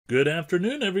Good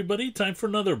afternoon, everybody. Time for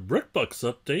another BrickBucks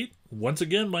update. Once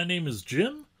again, my name is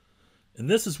Jim, and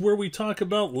this is where we talk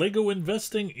about Lego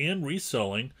investing and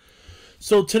reselling.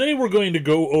 So today we're going to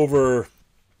go over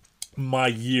my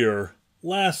year,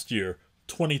 last year,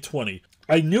 2020.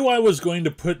 I knew I was going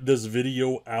to put this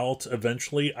video out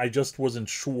eventually. I just wasn't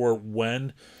sure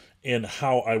when and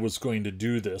how I was going to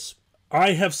do this.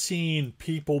 I have seen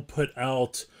people put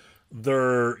out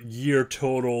their year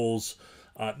totals,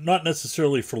 not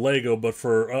necessarily for Lego, but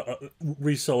for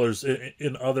resellers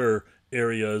in other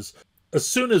areas, as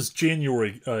soon as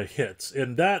January hits.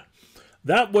 And that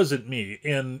wasn't me.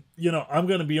 And, you know, I'm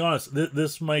going to be honest,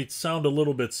 this might sound a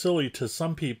little bit silly to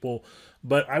some people,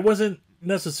 but I wasn't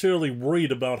necessarily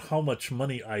worried about how much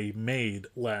money I made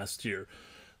last year.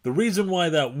 The reason why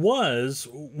that was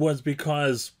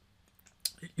because,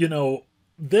 you know,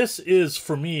 this is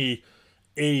for me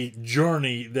a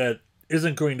journey that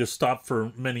isn't going to stop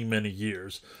for many, many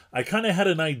years. I kind of had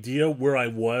an idea where I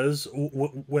was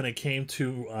when it came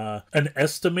to an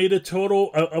estimated total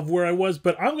of where I was,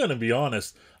 but I'm going to be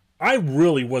honest, I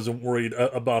really wasn't worried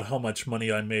about how much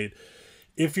money I made.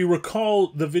 If you recall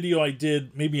the video I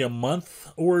did maybe a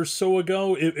month or so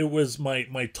ago, it was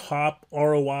my top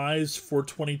ROIs for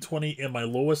 2020 and my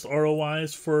lowest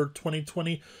ROIs for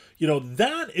 2020. You know,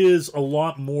 that is a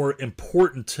lot more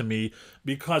important to me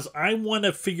because I want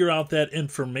to figure out that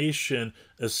information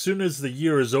as soon as the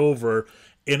year is over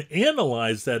and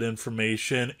analyze that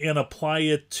information and apply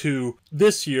it to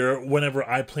this year whenever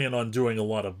I plan on doing a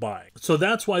lot of buying. So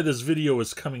that's why this video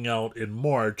is coming out in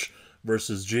March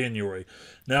versus January.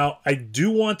 Now, I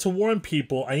do want to warn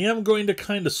people, I am going to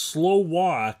kind of slow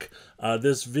walk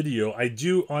this video. I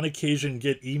do on occasion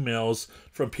get emails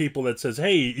from people that says,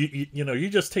 hey, you know, you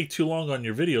just take too long on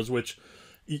your videos, which,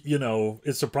 you know,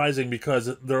 is surprising because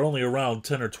they're only around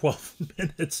 10 or 12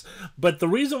 minutes. But the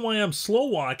reason why I'm slow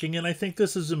walking, and I think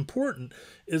this is important,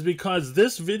 is because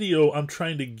this video I'm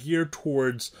trying to gear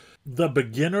towards the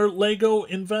beginner Lego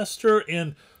investor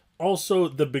and also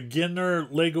the beginner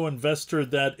Lego investor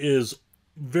that is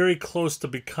very close to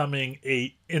becoming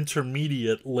a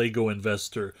intermediate Lego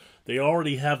investor. They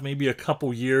already have maybe a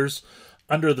couple years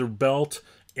under their belt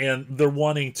and they're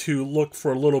wanting to look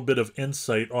for a little bit of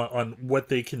insight on what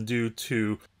they can do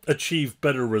to achieve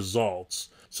better results.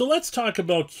 So let's talk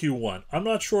about Q1. I'm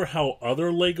not sure how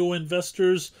other Lego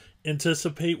investors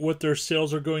anticipate what their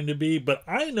sales are going to be, but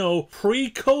I know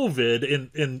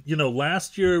pre-COVID and you know,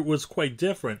 last year was quite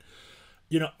different.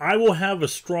 You know, I will have a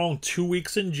strong 2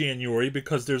 weeks in January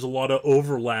because there's a lot of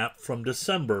overlap from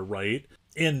December, right?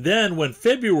 And then when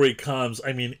February comes,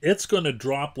 I mean, it's going to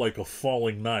drop like a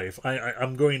falling knife.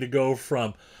 I'm going to go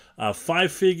from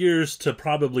 5 figures to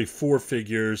probably 4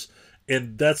 figures,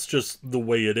 and that's just the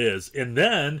way it is. And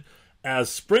then as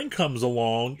spring comes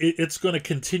along, it's going to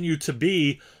continue to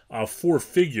be 4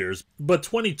 figures. But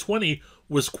 2020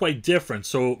 was quite different,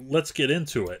 so let's get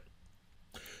into it.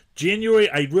 January,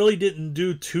 I really didn't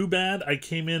do too bad. I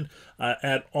came in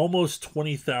at almost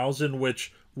 20,000,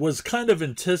 which was kind of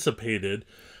anticipated.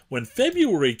 When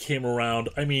February came around,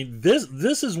 I mean,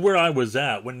 this is where I was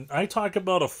at. When I talk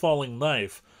about a falling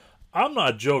knife, I'm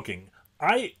not joking.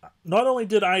 Not only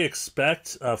did I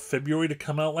expect February to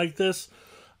come out like this,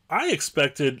 I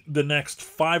expected the next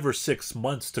 5 or 6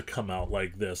 months to come out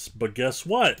like this. But guess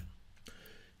what?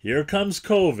 Here comes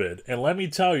COVID, and let me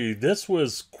tell you, this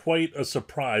was quite a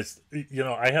surprise. You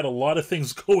know, I had a lot of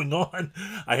things going on.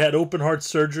 I had open heart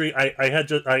surgery.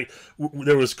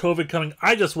 There was COVID coming.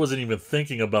 I just wasn't even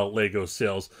thinking about Lego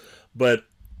sales, but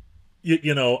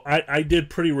you know, I did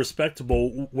pretty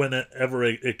respectable whenever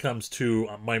it comes to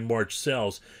my March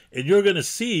sales. And you're going to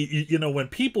see, you know, when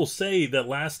people say that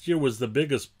last year was the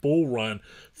biggest bull run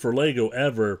for Lego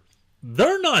ever,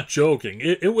 they're not joking.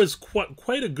 It was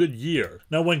quite a good year.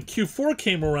 Now, when Q4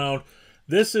 came around,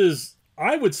 this is,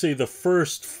 I would say, the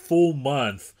first full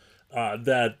month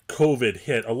that COVID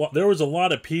hit. There was a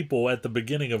lot of people at the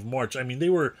beginning of March. I mean, they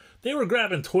were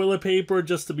grabbing toilet paper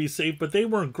just to be safe, but they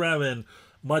weren't grabbing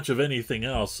much of anything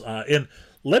else. And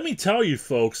let me tell you,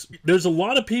 folks, there's a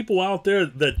lot of people out there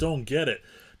that don't get it.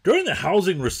 During the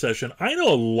housing recession, I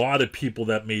know a lot of people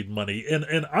that made money,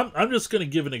 and I'm just going to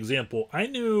give an example. I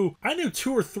knew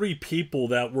 2 or 3 people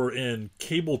that were in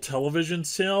cable television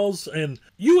sales, and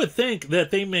you would think that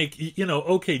they make, you know,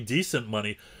 okay, decent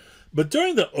money. But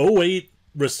during the '08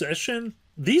 recession,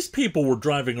 these people were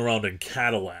driving around in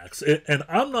Cadillacs, and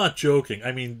I'm not joking.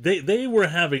 I mean, they were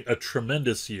having a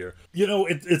tremendous year. You know,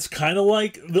 it's kind of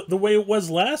like the way it was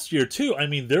last year, too. I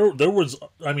mean, there was,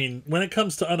 I mean, when it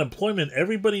comes to unemployment,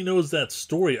 everybody knows that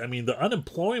story. I mean, the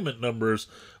unemployment numbers,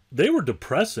 they were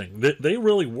depressing. They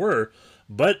really were.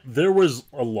 But there was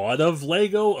a lot of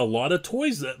Lego, a lot of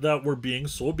toys that were being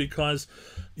sold because,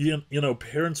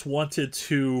 parents wanted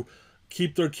to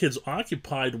keep their kids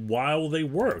occupied while they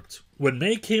worked. When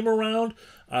May came around,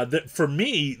 that for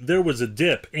me, there was a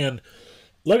dip. And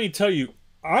let me tell you,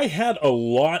 I had a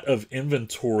lot of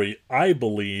inventory, I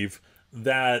believe,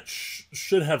 that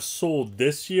should have sold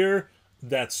this year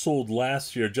that sold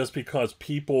last year just because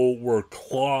people were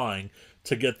clawing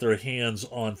to get their hands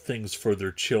on things for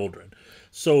their children.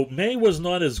 So May was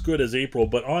not as good as April,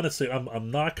 but honestly, I'm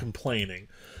not complaining.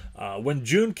 When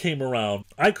June came around,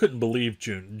 I couldn't believe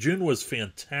June. June was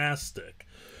fantastic.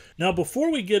 Now,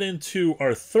 before we get into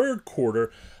our third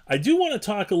quarter, I do want to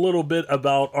talk a little bit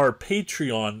about our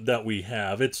Patreon that we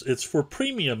have. It's for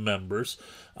premium members.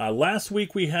 Last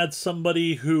week we had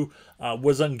somebody who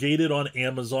was ungated on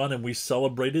Amazon, and we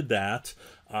celebrated that.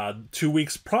 2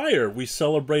 weeks prior, we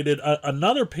celebrated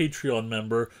another Patreon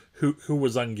member who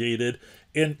was ungated.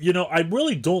 And, I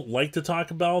really don't like to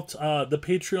talk about the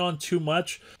Patreon too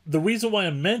much. The reason why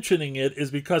I'm mentioning it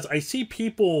is because I see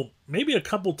people, maybe a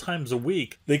couple times a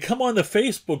week, they come on the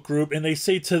Facebook group and they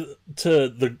say to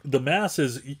the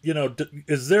masses,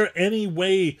 is there any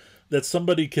way that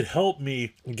somebody could help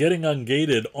me getting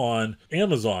ungated on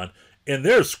Amazon? And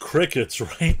there's crickets,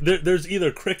 right? There's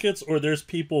either crickets or there's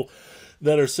people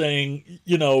that are saying,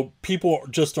 people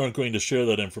just aren't going to share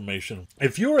that information.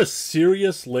 If you're a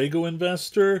serious Lego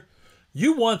investor,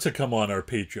 you want to come on our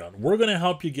Patreon. We're going to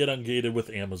help you get ungated with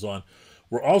Amazon.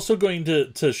 We're also going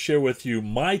to share with you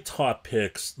my top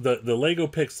picks, the Lego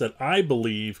picks that I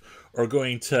believe are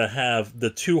going to have the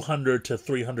 200 to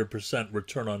 300%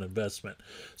 return on investment.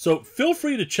 So feel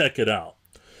free to check it out.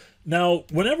 Now,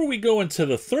 whenever we go into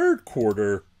the third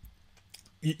quarter,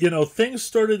 things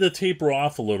started to taper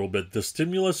off a little bit. The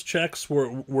stimulus checks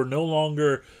were no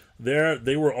longer there.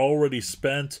 They were already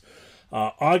spent.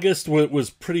 August was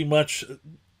pretty much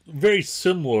very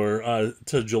similar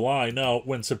to July. Now,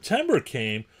 when September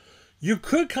came, you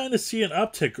could kind of see an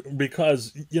uptick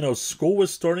because, school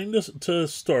was starting to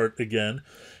start again.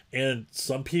 And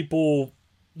some people,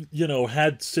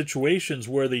 had situations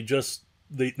where they just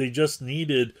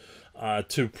needed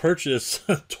to purchase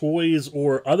toys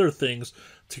or other things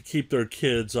to keep their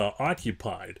kids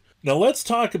occupied. Now let's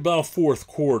talk about fourth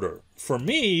quarter. For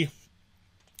me,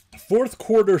 fourth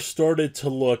quarter started to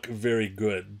look very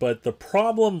good, but the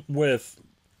problem with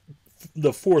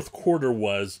the fourth quarter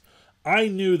was I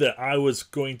knew that I was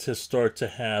going to start to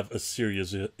have a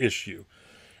serious issue.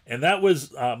 And that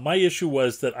was, my issue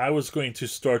was that I was going to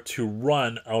start to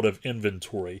run out of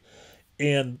inventory.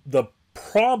 And the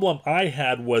problem I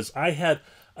had was I had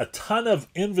a ton of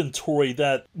inventory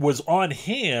that was on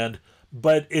hand,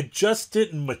 but it just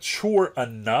didn't mature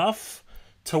enough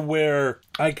to where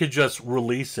I could just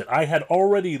release it. I had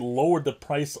already lowered the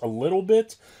price a little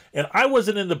bit, and I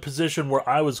wasn't in the position where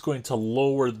I was going to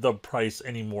lower the price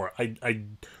anymore. I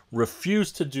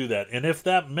refused to do that. And if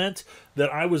that meant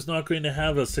that I was not going to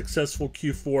have a successful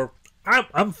Q4,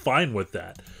 I'm fine with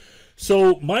that.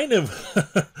 So my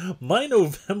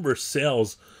November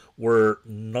sales were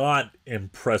not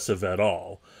impressive at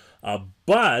all.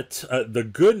 But the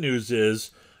good news is,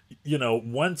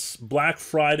 once Black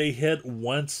Friday hit,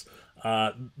 once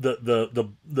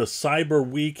the Cyber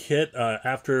Week hit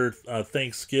after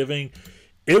Thanksgiving,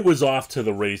 it was off to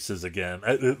the races again.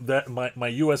 My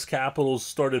U.S. Capitals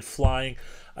started flying.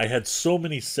 I had so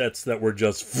many sets that were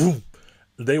just, vroom,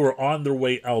 they were on their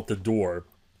way out the door.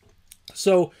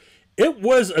 So it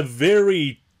was a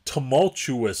very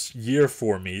tumultuous year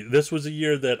for me. This was a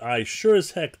year that I sure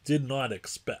as heck did not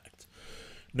expect.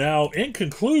 Now, in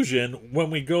conclusion, when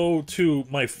we go to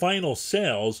my final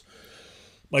sales,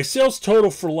 my sales total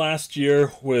for last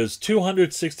year was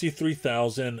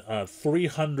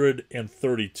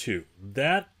 $263,332.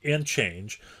 That and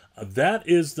change. That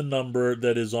is the number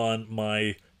that is on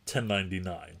my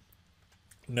 1099.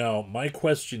 Now, my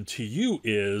question to you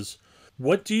is,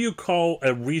 what do you call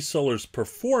a reseller's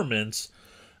performance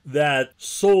that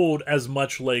sold as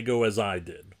much Lego as I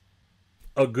did?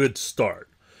 A good start.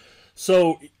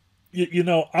 So,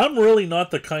 I'm really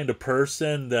not the kind of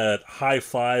person that high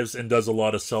fives and does a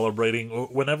lot of celebrating.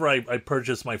 Whenever I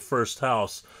purchased my first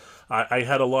house, I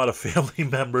had a lot of family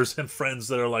members and friends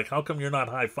that are like, how come you're not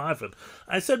high fiving?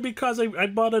 I said, because I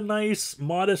bought a nice,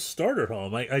 modest starter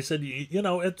home. I said,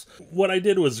 it's what I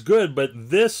did was good, but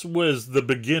this was the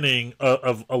beginning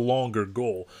of a longer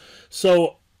goal.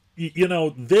 So,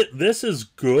 this is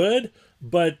good,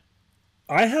 but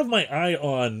I have my eye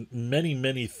on many,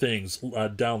 many things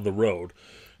down the road.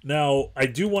 Now, I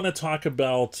do want to talk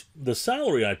about the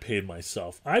salary I paid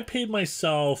myself. I paid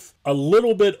myself a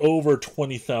little bit over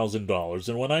 $20,000.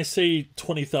 And when I say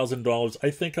 $20,000, I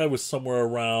think I was somewhere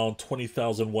around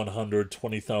 20,100,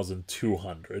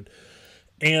 20,200.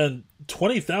 And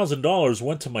 $20,000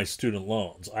 went to my student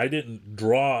loans. I didn't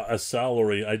draw a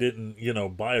salary. I didn't,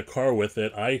 buy a car with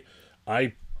it. I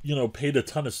paid a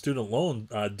ton of student loan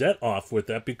debt off with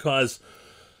that because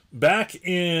back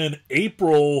in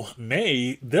April,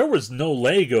 May, there was no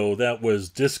Lego that was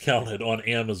discounted on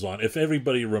Amazon, if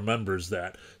everybody remembers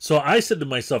that. So I said to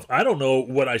myself, I don't know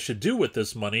what I should do with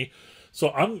this money.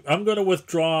 So I'm going to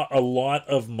withdraw a lot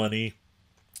of money,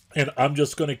 and I'm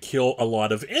just going to kill a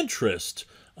lot of interest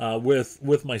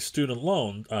with my student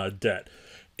loan debt.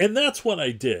 And that's what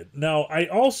I did. Now, I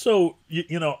also,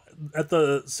 at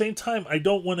the same time, I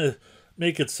don't want to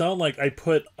make it sound like I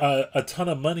put a ton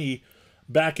of money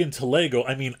back into Lego.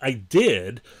 I mean, I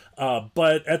did,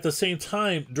 but at the same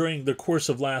time, during the course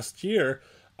of last year,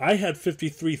 I had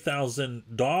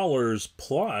 $53,000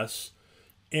 plus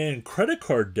in credit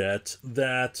card debt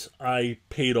that I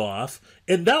paid off,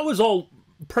 and that was all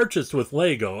purchased with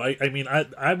Lego.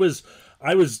 I was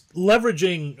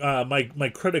leveraging my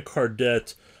credit card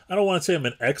debt. I don't want to say I'm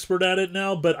an expert at it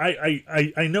now, but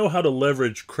I know how to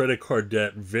leverage credit card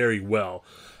debt very well.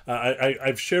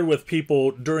 I've shared with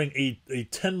people during a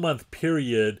 10-month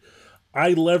period,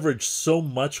 I leveraged so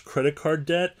much credit card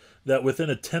debt that within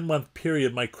a 10-month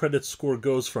period, my credit score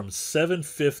goes from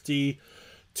 750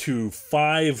 to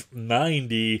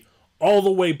 590 all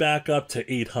the way back up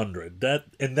to 800.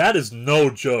 That is no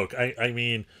joke. I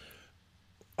mean,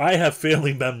 I have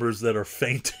family members that are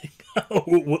fainting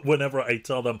whenever I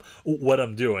tell them what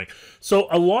I'm doing. So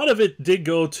a lot of it did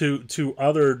go to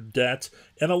other debt,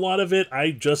 and a lot of it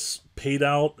I just paid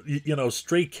out,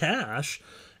 straight cash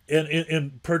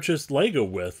and purchased Lego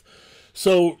with.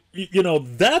 So,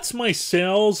 that's my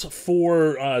sales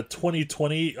for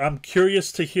 2020. I'm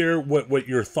curious to hear what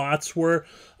your thoughts were.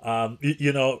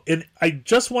 And I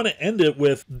just want to end it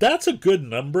with, that's a good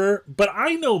number, but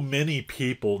I know many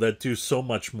people that do so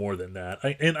much more than that.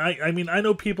 I mean, I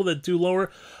know people that do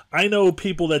lower. I know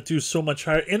people that do so much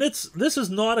higher. And this is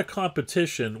not a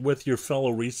competition with your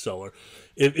fellow reseller.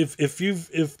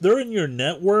 If they're in your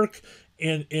network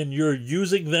and you're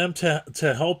using them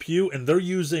to help you, and they're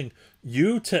using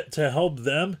you to help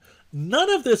them, none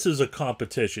of this is a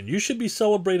competition. You should be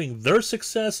celebrating their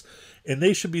success, and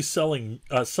they should be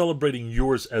celebrating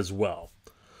yours as well.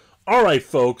 All right,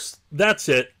 folks, that's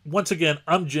it. Once again,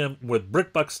 I'm Jim with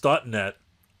BrickBucks.net.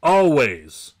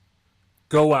 Always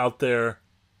go out there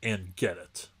and get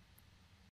it.